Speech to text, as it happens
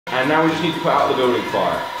And now we just need to put out the building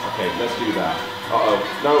fire. Okay, let's do that. Uh-oh.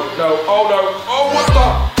 No, no, oh no. Oh, what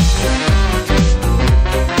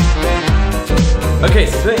the? Okay,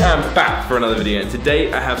 so today I'm back for another video, and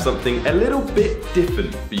today I have something a little bit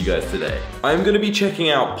different for you guys today. I'm gonna be checking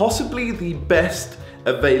out possibly the best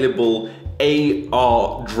available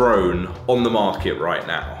AR drone on the market right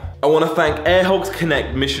now. I want to thank Air Hogs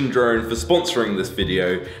Connect Mission Drone for sponsoring this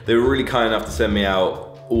video. They were really kind enough to send me out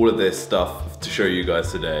all of this stuff to show you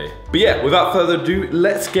guys today. But yeah, without further ado,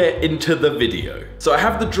 let's get into the video. So I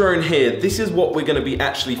have the drone here. This is what we're gonna be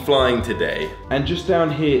actually flying today. And just down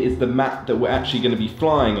here is the map that we're actually gonna be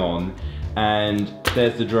flying on, and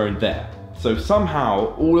there's the drone there. So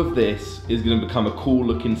somehow, all of this is gonna become a cool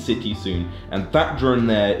looking city soon, and that drone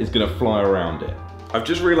there is gonna fly around it. I've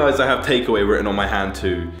just realized I have takeaway written on my hand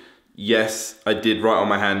too. Yes, I did write on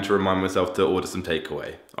my hand to remind myself to order some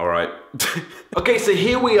takeaway, all right? Okay, so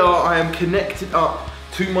here we are. I am connected up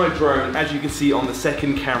to my drone. As you can see on the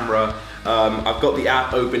second camera, I've got the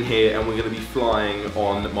app open here and we're gonna be flying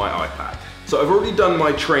on my iPad. So I've already done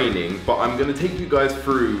my training, but I'm gonna take you guys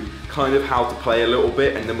through kind of how to play a little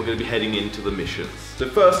bit, and then we're gonna be heading into the missions. So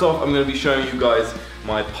first off, I'm gonna be showing you guys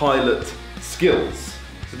my pilot skills.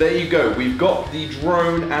 So there you go. We've got the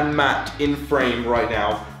drone and Matt in frame right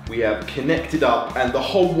now. We have connected up and the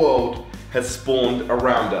whole world has spawned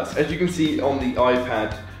around us. As you can see on the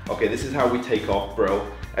iPad, okay, this is how we take off, bro.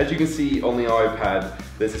 As you can see on the iPad,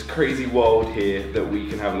 there's this crazy world here that we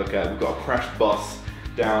can have a look at. We've got a crash bus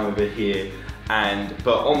down over here,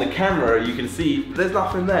 but on the camera you can see there's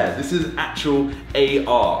nothing there. This is actual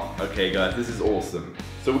AR, okay guys, this is awesome.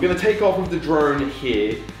 So we're gonna take off with the drone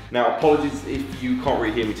here. Now apologies if you can't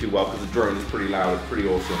really hear me too well because the drone is pretty loud, it's pretty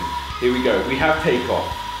awesome. Here we go, we have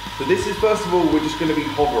takeoff. So this is, first of all, we're just gonna be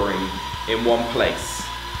hovering in one place.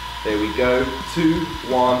 There we go, 2,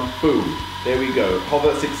 1, boom. There we go,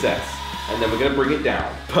 hover success. And then we're gonna bring it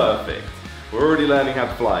down, perfect. We're already learning how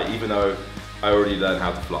to fly, even though I already learned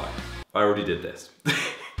how to fly. I already did this.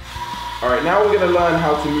 All right, now we're gonna learn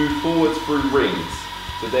how to move forwards through rings.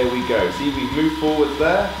 So there we go, see we've moved forwards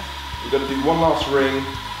there. We're gonna do one last ring,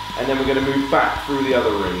 and then we're gonna move back through the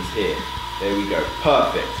other rings here. There we go,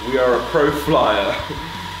 perfect. We are a pro flyer.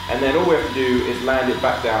 And then all we have to do is land it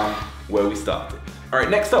back down where we started. All right,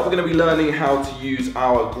 next up we're gonna be learning how to use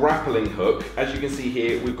our grappling hook. As you can see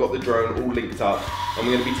here, we've got the drone all linked up and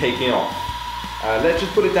we're gonna be taking off. Let's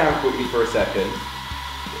just put it down quickly for a second.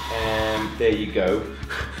 And there you go.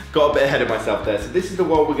 Got a bit ahead of myself there. So this is the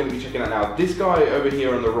world we're gonna be checking out now. This guy over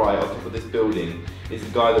here on the right, on top of this building, is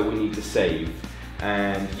the guy that we need to save.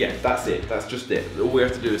 And yeah, that's it, that's just it. All we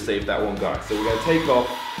have to do is save that one guy. So we're gonna take off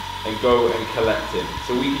and go and collect him.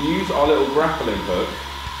 So we can use our little grappling hook,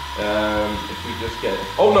 if we just get it.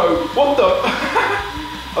 Oh no, what the?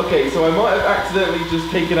 Okay, so I might have accidentally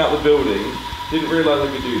just taken out the building. Didn't realize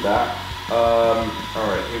I could do that. All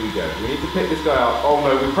right, here we go. We need to pick this guy up. Oh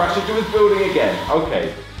no, we crashed into his building again.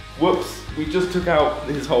 Okay, whoops, we just took out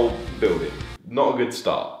his whole building. Not a good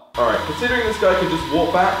start. All right, considering this guy could just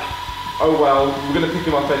walk back, oh well, we're gonna pick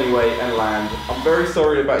him up anyway and land. I'm very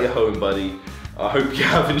sorry about your home, buddy. I hope you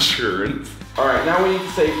have insurance. All right, now we need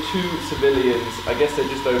to save 2 civilians. I guess they're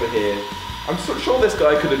just over here. I'm sure this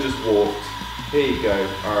guy could have just walked. Here you go.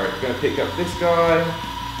 All right, we're gonna pick up this guy,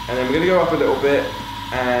 and then we're gonna go up a little bit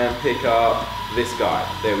and pick up this guy.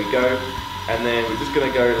 There we go. And then we're just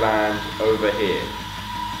gonna go land over here.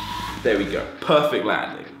 There we go, perfect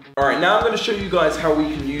landing. All right, now I'm gonna show you guys how we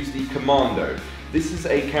can use the Commando. This is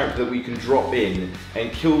a character that we can drop in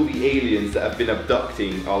and kill the aliens that have been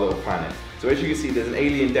abducting our little planet. So as you can see, there's an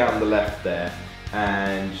alien down the left there,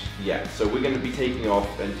 and yeah, so we're gonna be taking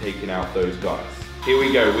off and taking out those guys. Here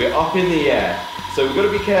we go, we're up in the air. So we've got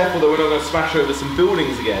to be careful that we're not gonna smash over some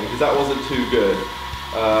buildings again, because that wasn't too good.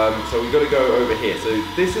 So we've got to go over here. So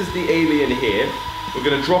this is the alien here. We're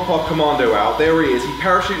gonna drop our Commando out. There he is, he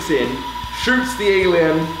parachutes in, shoots the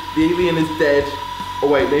alien is dead. Oh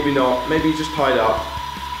wait, maybe not, maybe he's just tied up.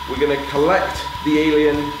 We're gonna collect the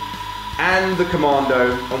alien and the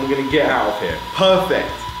Commando, and we're gonna get out of here.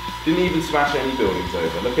 Perfect. Didn't even smash any buildings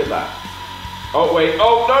over, look at that. Oh wait,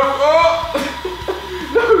 oh no, oh!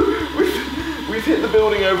 No, we've hit the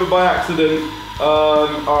building over by accident. All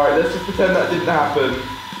right, let's just pretend that didn't happen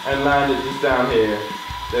and land it just down here.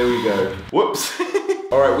 There we go. Whoops.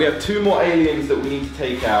 All right, we have 2 more aliens that we need to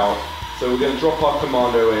take out. So we're gonna drop our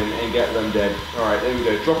Commando in and get them dead. All right, there we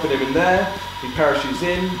go, dropping him in there. He parachutes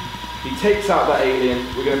in, he takes out that alien.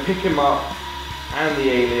 We're gonna pick him up and the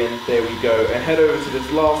alien, there we go, and head over to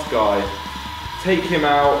this last guy. Take him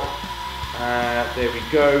out, there we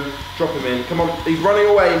go. Drop him in, come on, he's running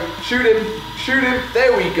away. Shoot him,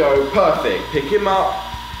 there we go, perfect. Pick him up,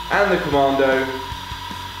 and the commando,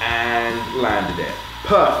 and landed it.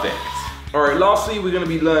 Perfect. All right, lastly, we're gonna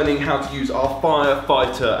be learning how to use our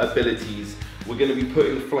firefighter abilities. We're gonna be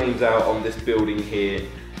putting flames out on this building here,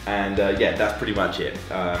 and yeah, that's pretty much it.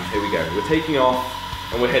 Here we go. We're taking off,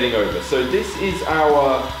 and we're heading over. So this is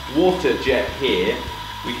our water jet here.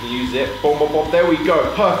 We can use it. Boom, boom, boom. There we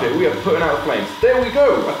go. Perfect. We are putting out the flames. There we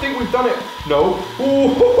go. I think we've done it. No.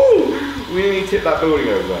 Ooh, we need to tip that building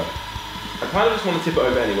over. I kind of just want to tip it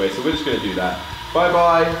over anyway, so we're just going to do that.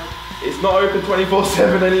 Bye-bye. It's not open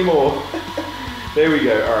 24/7 anymore. There we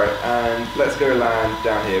go. All right, and let's go land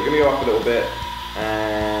down here. We're going to go up a little bit,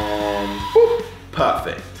 and whoop,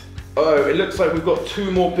 perfect. Oh, it looks like we've got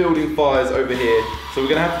 2 more building fires over here, so we're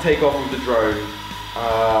going to have to take off with the drone.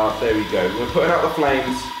 There we go. We're putting out the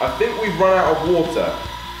flames. I think we've run out of water,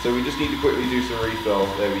 so we just need to quickly do some refill.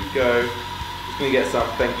 There we go. Just going to get some.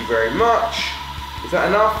 Thank you very much. Is that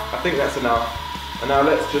enough? I think that's enough. And now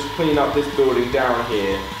let's just clean up this building down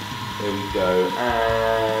here. There we go.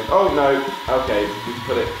 And oh no. Okay, we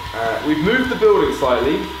put it. We've moved the building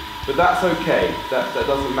slightly, but that's okay. That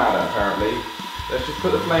doesn't matter apparently. Let's just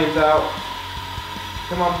put the flames out.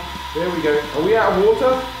 Come on. There we go. Are we out of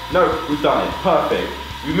water? No, we've done it. Perfect.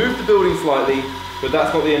 We moved the building slightly, but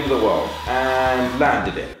that's not the end of the world. And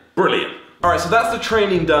landed it. Brilliant. All right, so that's the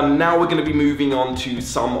training done. Now we're going to be moving on to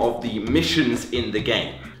some of the missions in the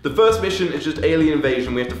game. The first mission is just alien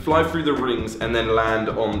invasion. We have to fly through the rings and then land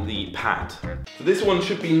on the pad. So this one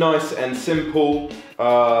should be nice and simple.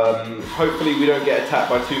 Hopefully we don't get attacked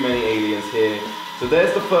by too many aliens here. So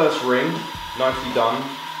there's the first ring. Nicely done.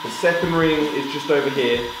 The second ring is just over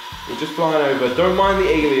here. We're just flying over. Don't mind the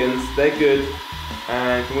aliens, they're good.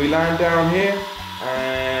 And can we land down here?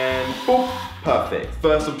 And boop, perfect.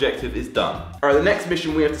 First objective is done. All right, the next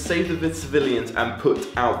mission, we have to save the civilians and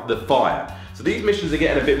put out the fire. So these missions are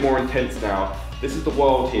getting a bit more intense now. This is the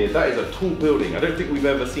world here. That is a tall building. I don't think we've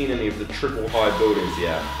ever seen any of the triple high buildings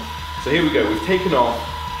yet. So here we go, we've taken off.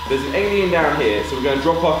 There's an alien down here, so we're gonna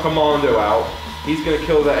drop our commando out. He's gonna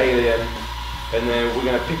kill that alien. And then we're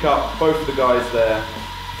gonna pick up both of the guys there.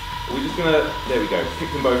 We're just gonna, there we go, pick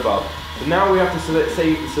them both up. So now we have to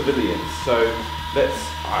save the civilians. So let's,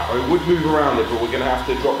 I would move around it, but we're gonna have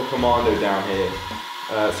to drop the commando down here.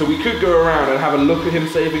 So we could go around and have a look at him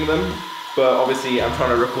saving them, but obviously I'm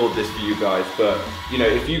trying to record this for you guys. But you know,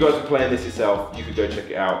 if you guys are playing this yourself, you could go check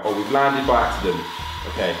it out. Oh, we've landed by accident.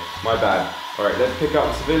 Okay, my bad. All right, let's pick up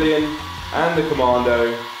the civilian and the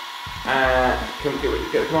commando. And can we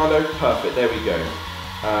get the commando? Perfect, there we go.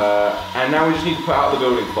 And now we just need to put out the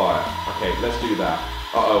building fire. Okay, let's do that.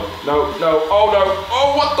 Uh-oh, no, oh no,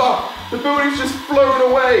 oh what the? The building's just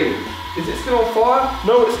flown away. Is it still on fire?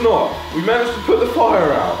 No, it's not. We managed to put the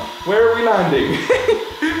fire out. Where are we landing?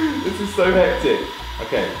 This is so hectic.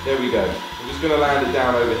 Okay, there we go. I'm just gonna land it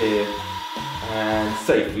down over here. And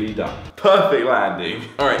safely done. Perfect landing.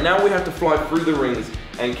 All right, now we have to fly through the rings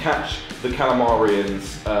and catch the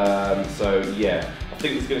calamarians. So yeah, I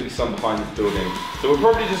think there's gonna be some behind this building. So we're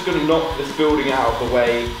probably just gonna knock this building out of the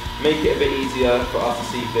way, make it a bit easier for us to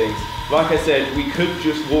see things. Like I said, we could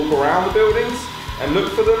just walk around the buildings and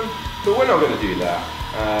look for them, but we're not gonna do that.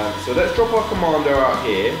 So let's drop our commando out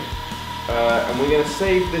here, and we're gonna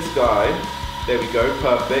save this guy. There we go,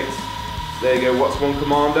 perfect. There you go, what's one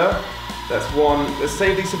commander? That's one. Let's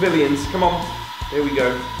save these civilians. Come on. There we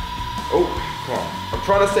go. Oh, come on. I'm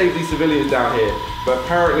trying to save these civilians down here, but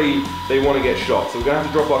apparently they want to get shot. So we're going to have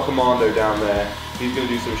to drop our commando down there. He's going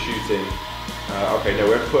to do some shooting. Okay, no,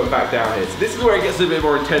 we have to put him back down here. So this is where it gets a bit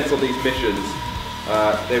more intense on these missions.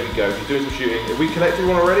 There we go. He's doing some shooting. Have we collected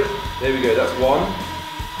one already? There we go. That's one.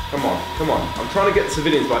 Come on, come on. I'm trying to get the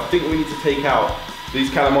civilians, but I think we need to take out these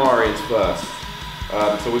calamarians first.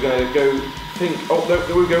 So we're going to go... Oh, no,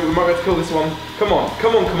 there we go. We might have to kill this one. Come on,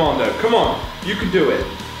 commando. Come on, you can do it.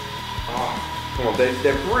 Oh, come on,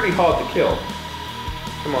 they're really hard to kill.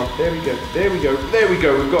 Come on, there we go. There we go. There we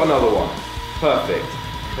go. We've got another one. Perfect.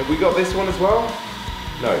 Have we got this one as well?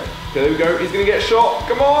 No. Okay, there we go. He's gonna get shot.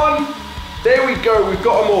 Come on. There we go. We've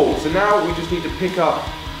got them all. So now we just need to pick up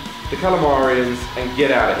the calamarians and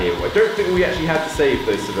get out of here. I don't think we actually had to save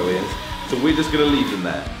those civilians, so we're just gonna leave them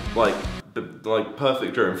there. Like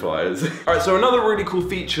perfect drone flyers. All right, so another really cool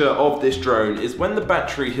feature of this drone is when the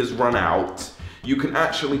battery has run out, you can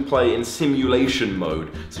actually play in simulation mode.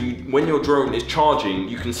 So when your drone is charging,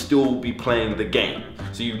 you can still be playing the game.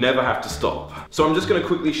 So you never have to stop. So I'm just gonna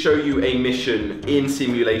quickly show you a mission in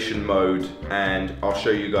simulation mode and I'll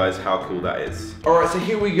show you guys how cool that is. All right, so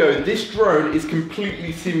here we go. This drone is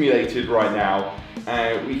completely simulated right now.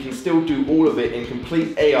 And we can still do all of it in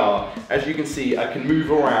complete AR. As you can see, I can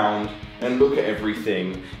move around and look at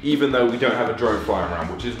everything, even though we don't have a drone flying around,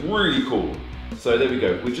 which is really cool. So there we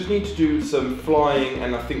go. We just need to do some flying,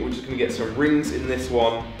 and I think we're just gonna get some rings in this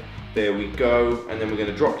one. There we go, and then we're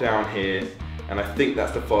gonna drop down here, and I think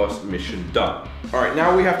that's the first mission done. All right,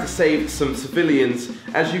 now we have to save some civilians.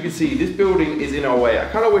 As you can see, this building is in our way. I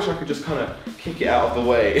kind of wish I could just kind of kick it out of the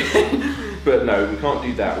way, but no, we can't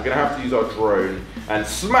do that. We're gonna have to use our drone and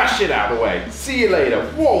smash it out of the way. See you later.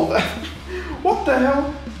 Whoa, what the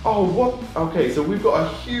hell? Oh, what? Okay, so we've got a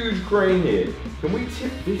huge crane here. Can we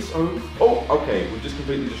tip this over? Oh, okay, we've just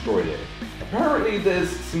completely destroyed it. Apparently there's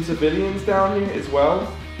some civilians down here as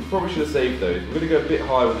well. We probably should have saved those. We're gonna go a bit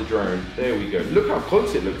higher with the drone. There we go. Look how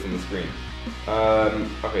close it looks on the screen.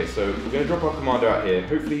 Okay, so we're gonna drop our commando out here.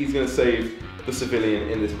 Hopefully he's gonna save the civilian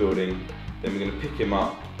in this building. Then we're gonna pick him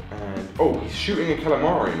up and, oh, he's shooting a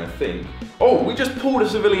calamari, I think. Oh, we just pulled a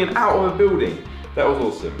civilian out of a building. That was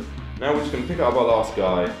awesome. Now we're just gonna pick up our last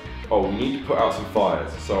guy. Oh, we need to put out some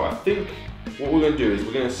fires. So I think what we're gonna do is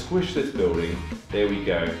we're gonna squish this building. There we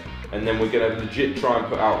go. And then we're gonna legit try and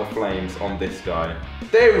put out the flames on this guy.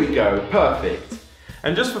 There we go, perfect.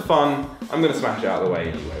 And just for fun, I'm gonna smash it out of the way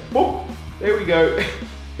anyway. Whoop, there we go.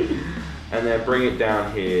 And then bring it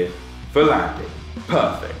down here for landing.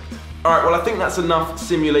 Perfect. All right, well, I think that's enough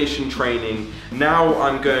simulation training. Now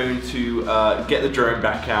I'm going to get the drone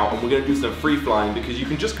back out, and we're gonna do some free flying, because you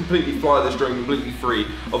can just completely fly this drone completely free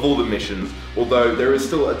of all the missions, although there is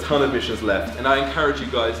still a ton of missions left, and I encourage you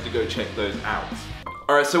guys to go check those out.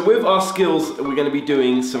 All right, so with our skills, we're gonna be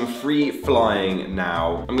doing some free flying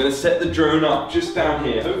now. I'm gonna set the drone up just down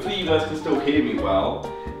here. Hopefully you guys can still hear me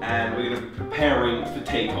well, and we're gonna be preparing for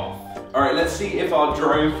takeoff. All right, let's see if our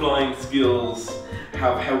drone flying skills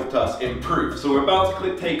have helped us improve. So we're about to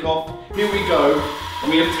click takeoff. Here we go.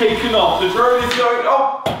 We have taken off. The drone is going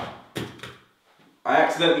up. I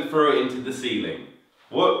accidentally threw it into the ceiling.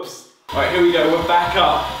 Whoops. All right, here we go. We're back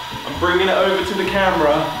up. I'm bringing it over to the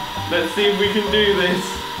camera. Let's see if we can do this.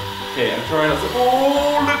 Here, I'm trying not to.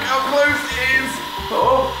 Oh, look how close it is.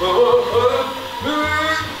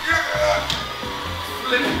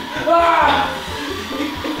 Ah!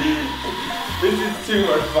 This is too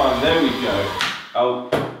much fun. There we go. Oh,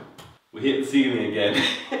 we hit the ceiling again.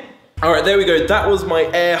 All right, there we go. That was my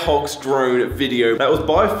Air Hogs drone video. That was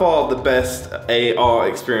by far the best AR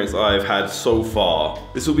experience I've had so far.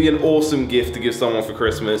 This will be an awesome gift to give someone for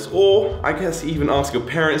Christmas, or I guess even ask your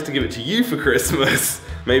parents to give it to you for Christmas.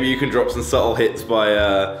 Maybe you can drop some subtle hits by,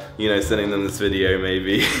 you know, sending them this video,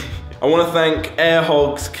 maybe. I want to thank Air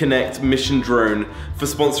Hogs Connect Mission Drone for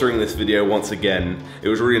sponsoring this video once again. It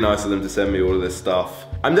was really nice of them to send me all of this stuff.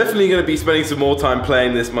 I'm definitely going to be spending some more time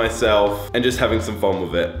playing this myself and just having some fun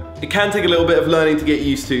with it. It can take a little bit of learning to get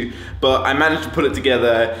used to, but I managed to put it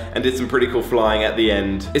together and did some pretty cool flying at the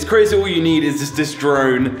end. It's crazy, all you need is just this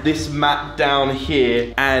drone, this map down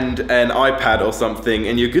here, and an iPad or something,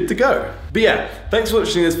 and you're good to go. But yeah, thanks for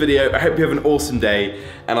watching this video. I hope you have an awesome day,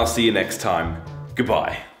 and I'll see you next time.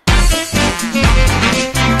 Goodbye.